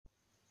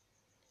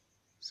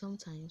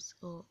Sometimes,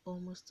 or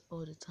almost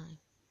all the time,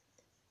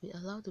 we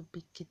allow the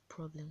big kid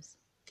problems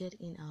get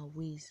in our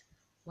ways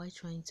while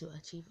trying to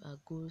achieve our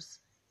goals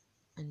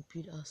and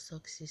build our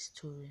success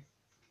story.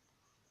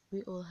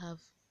 We all have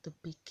the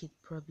big kid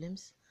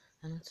problems,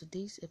 and on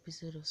today's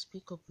episode of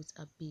Speak Up with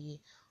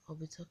𝕬𝕚, I'll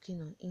be talking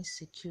on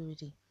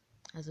insecurity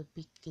as a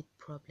big kid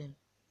problem.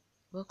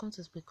 Welcome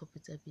to Speak Up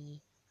with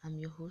𝕬𝕚. I'm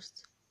your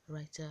host,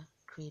 writer,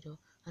 creator,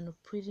 and a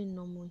pretty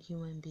normal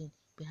human being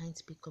behind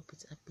Speak Up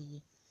with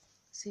𝕬𝕚.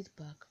 Sit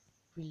back,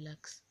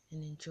 relax,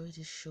 and enjoy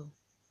this show.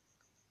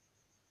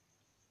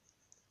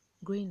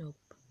 Growing up,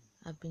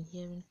 I've been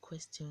hearing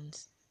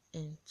questions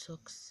and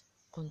talks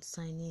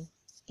concerning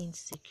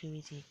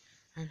insecurity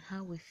and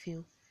how we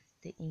feel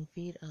they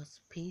invade our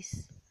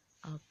space,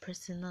 our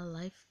personal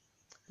life,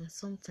 and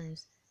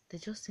sometimes they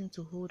just seem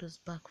to hold us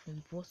back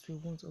from what we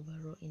want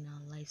overall in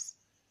our lives.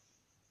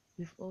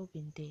 We've all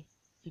been there.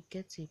 You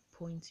get to a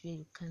point where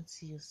you can't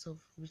see yourself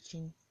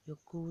reaching your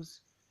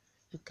goals,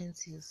 you can't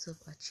see yourself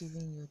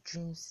achieving your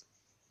dreams,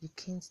 you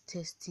can't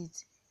test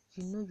it.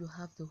 You know you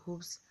have the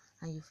hopes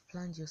and you've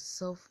planned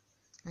yourself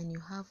and you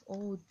have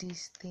all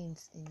these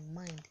things in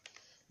mind,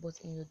 but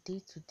in your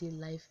day-to-day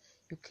life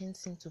you can't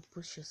seem to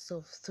push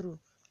yourself through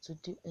to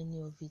do any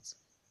of it,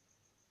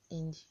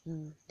 and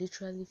you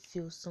literally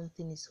feel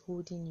something is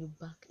holding you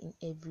back in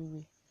every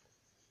way.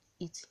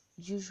 It's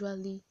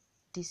usually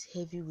this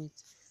heavy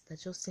weight that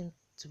just seems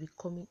to be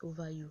coming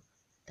over you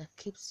that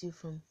keeps you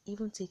from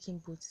even taking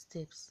both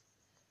steps.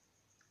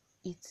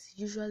 It's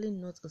usually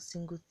not a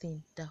single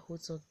thing that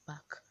holds us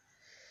back.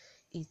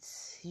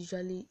 It's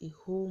usually a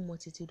whole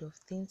multitude of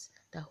things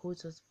that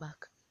holds us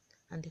back,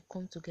 and they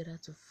come together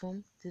to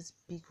form this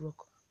big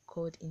rock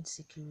called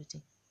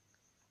insecurity.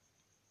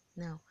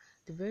 Now,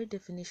 the very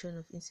definition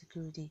of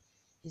insecurity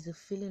is a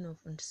feeling of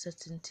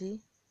uncertainty,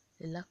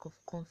 a lack of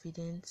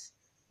confidence,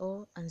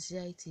 or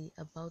anxiety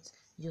about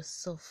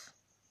yourself.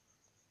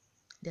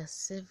 There are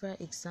several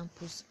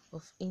examples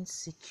of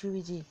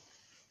insecurity,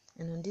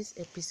 and on this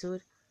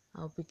episode,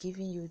 I'll be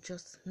giving you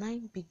just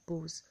 9 big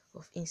bowls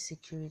of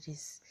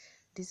insecurities.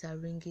 These are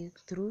ringing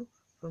through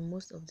from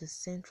most of the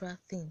central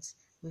things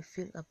we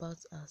feel about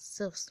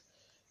ourselves,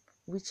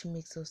 which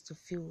makes us to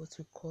feel what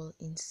we call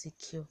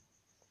insecure.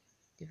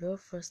 The very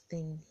first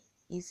thing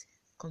is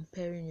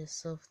comparing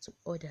yourself to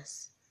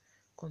others.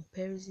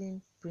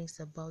 Comparison brings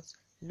about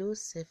low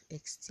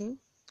self-esteem,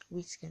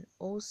 which can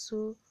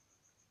also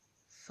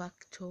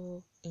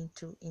factor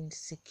into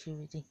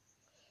insecurity.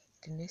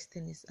 The next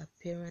thing is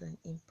appearance and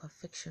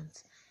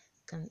imperfections.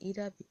 Can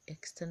either be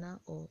external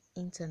or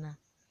internal.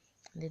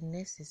 The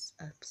next is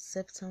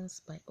acceptance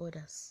by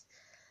others,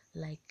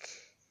 like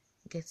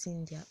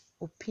getting their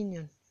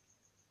opinion.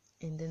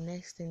 And the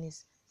next thing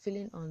is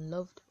feeling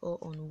unloved or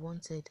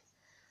unwanted.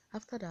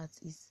 After that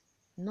is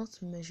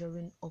not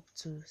measuring up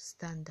to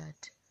standard,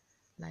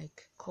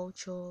 like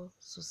culture,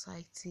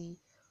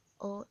 society,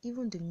 or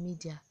even the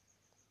media.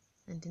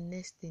 And the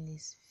next thing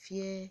is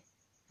fear.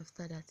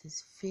 After that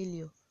is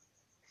failure.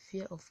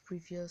 Fear of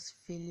previous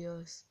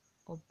failures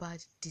or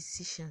bad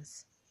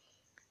decisions.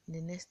 And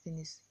the next thing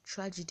is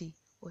tragedy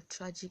or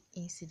tragic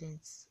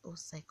incidents or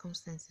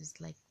circumstances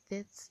like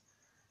death,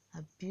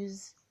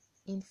 abuse,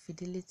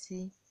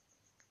 infidelity.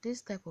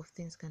 These type of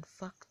things can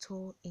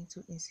factor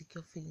into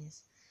insecure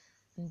feelings.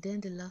 And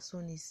then the last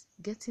one is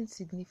getting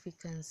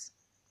significance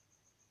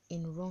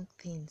in wrong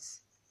things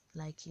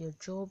like your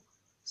job,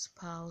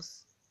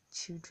 spouse,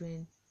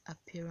 children,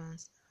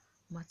 appearance,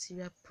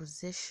 material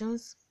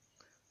possessions.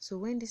 So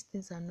when these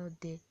things are not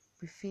there,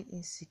 we feel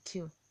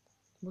insecure.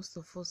 Most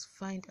of us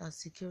find our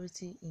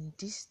security in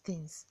these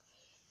things.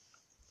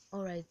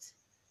 Alright,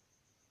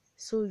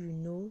 so you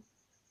know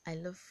I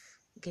love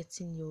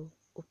getting your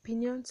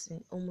opinions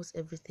in almost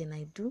everything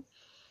I do.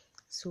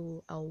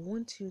 So I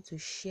want you to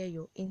share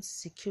your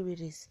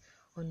insecurities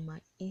on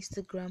my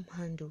Instagram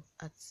handle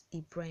at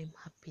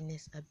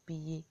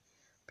𝕬𝕚_happiness_𝕬𝕚.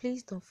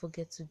 Please don't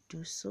forget to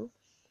do so.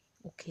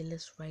 Okay,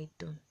 let's write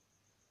down.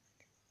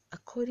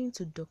 According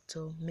to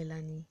Dr.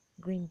 Melanie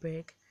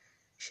Greenberg,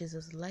 she's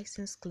a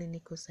licensed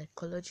clinical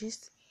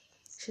psychologist.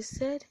 She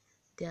said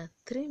there are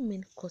 3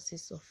 main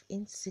causes of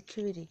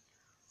insecurity.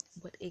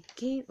 But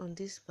again, on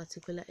this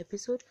particular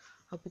episode,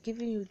 I'll be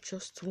giving you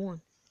just one,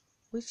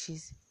 which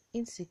is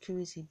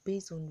insecurity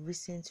based on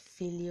recent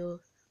failure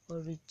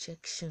or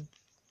rejection.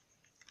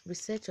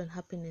 Research on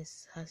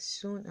happiness has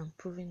shown and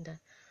proven that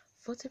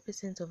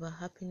 40% of our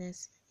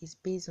happiness is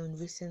based on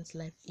recent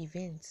life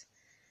events.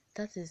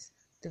 That is,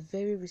 the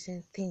very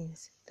recent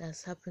things that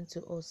has happened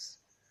to us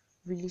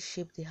really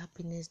shape the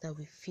happiness that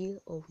we feel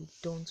or we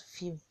don't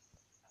feel.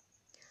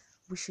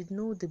 We should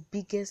know the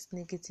biggest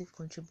negative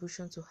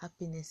contribution to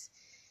happiness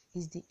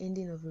is the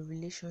ending of a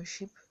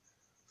relationship,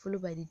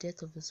 followed by the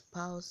death of a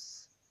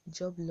spouse,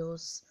 job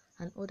loss,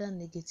 and other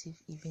negative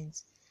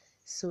events.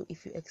 So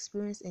if you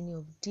experience any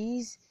of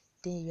these,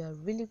 then you are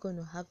really going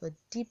to have a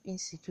deep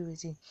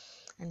insecurity,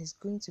 and it's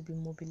going to be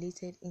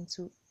mobilized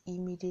into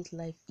immediate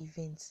life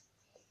events.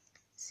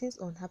 Since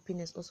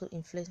unhappiness also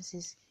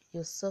influences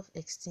your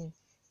self-esteem,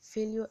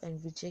 failure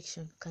and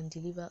rejection can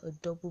deliver a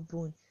double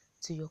bone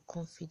to your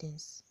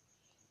confidence.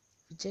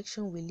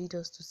 Rejection will lead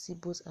us to see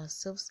both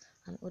ourselves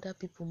and other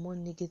people more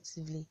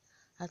negatively,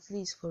 at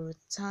least for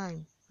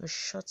a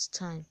short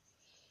time.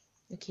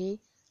 Okay?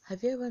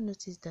 Have you ever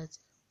noticed that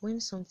when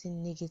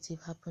something negative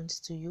happens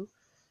to you,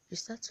 you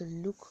start to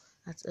look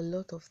at a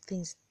lot of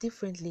things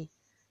differently?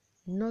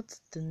 Not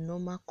the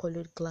normal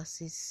colored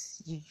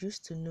glasses you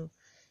used to know.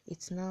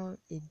 It's now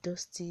a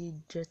dusty,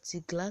 dirty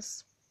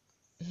glass.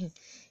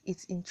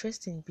 It's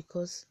interesting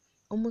because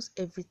almost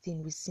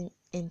everything will seem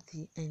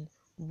empty and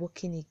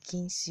working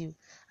against you,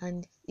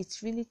 and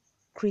it's really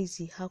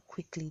crazy how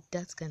quickly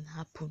that can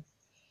happen.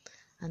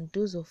 And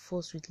those of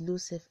us with low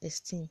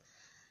self-esteem,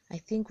 I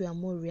think we are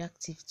more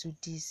reactive to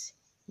this.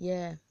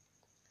 Yeah.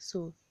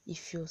 So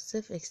if your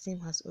self-esteem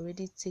has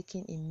already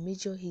taken a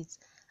major hit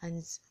and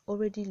it's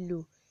already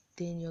low,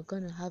 then you're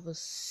gonna have a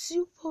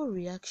super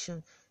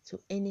reaction to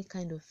any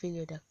kind of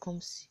failure that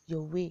comes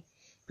your way,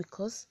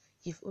 because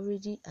you've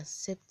already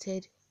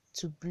accepted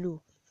to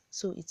blow.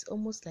 So it's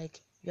almost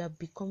like you are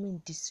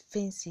becoming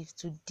defensive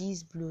to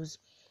these blows.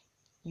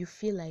 You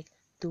feel like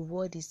the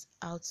world is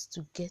out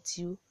to get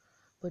you,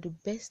 but the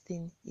best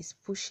thing is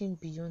pushing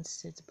beyond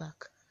setback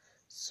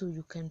so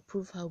you can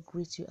prove how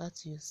great you are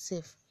to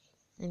yourself.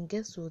 And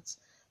guess what?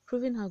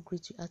 Proving how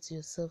great you are to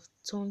yourself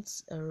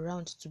turns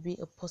around to be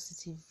a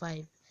positive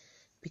vibe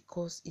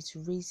because it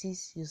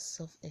raises your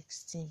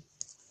self-esteem.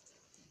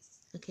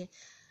 Okay,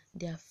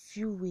 there are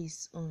few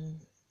ways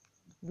on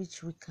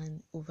which we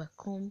can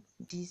overcome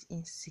these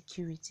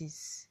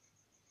insecurities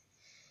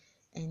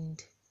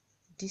and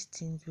these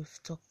things we've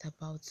talked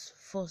about.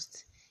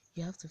 First,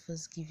 you have to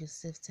first give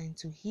yourself time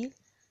to heal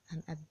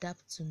and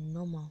adapt to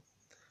normal.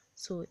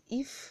 So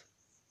if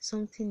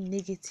something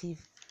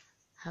negative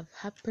have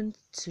happened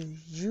to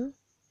you,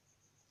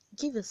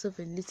 give yourself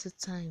a little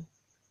time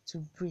to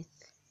breathe,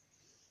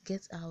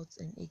 get out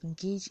and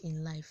engage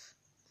in life.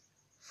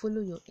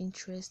 Follow your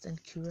interest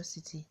and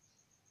curiosity.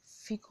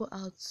 Figure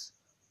out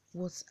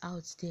what's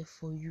out there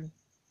for you.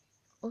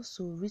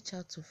 Also, reach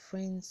out to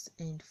friends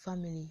and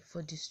family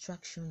for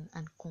distraction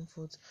and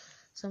comfort.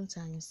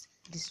 Sometimes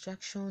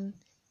distraction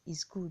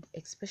is good,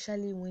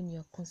 especially when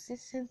you're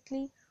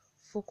consistently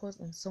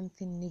focused on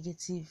something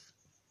negative.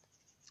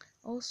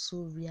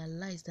 Also,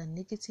 realize that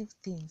negative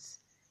things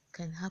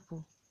can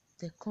happen.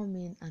 They come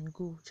in and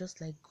go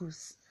just like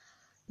ghosts.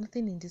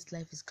 Nothing in this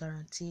life is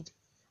guaranteed.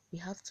 We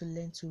have to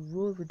learn to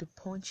roll with the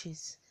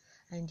punches,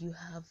 and you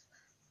have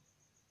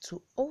to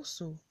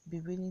also be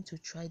willing to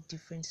try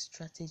different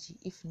strategy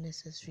if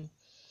necessary.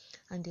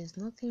 And there's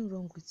nothing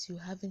wrong with you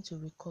having to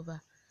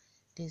recover.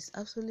 There's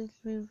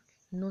absolutely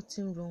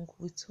nothing wrong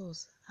with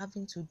us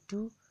having to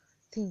do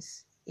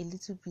things a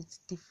little bit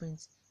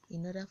different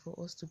in order for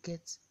us to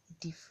get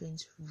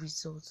different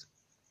results.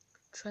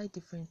 Try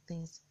different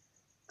things,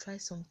 try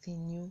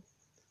something new,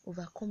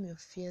 overcome your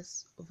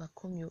fears,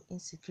 overcome your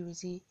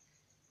insecurity,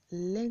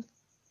 learn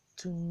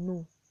to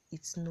know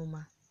it's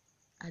normal,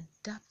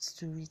 adapt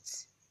to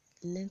it,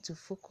 learn to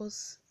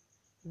focus,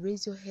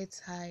 raise your heads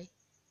high,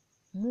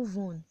 move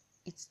on.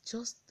 It's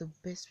just the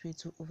best way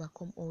to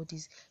overcome all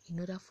this in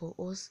order for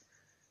us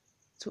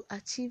to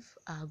achieve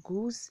our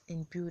goals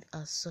and build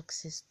our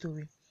success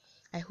story.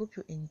 I hope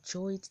you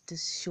enjoyed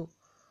this show.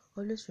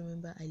 Always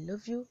remember, I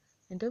love you,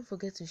 and don't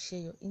forget to share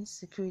your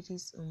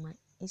insecurities on my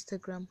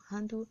Instagram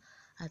handle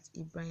at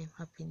Ibrahim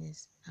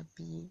Happiness.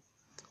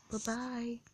 Bye bye.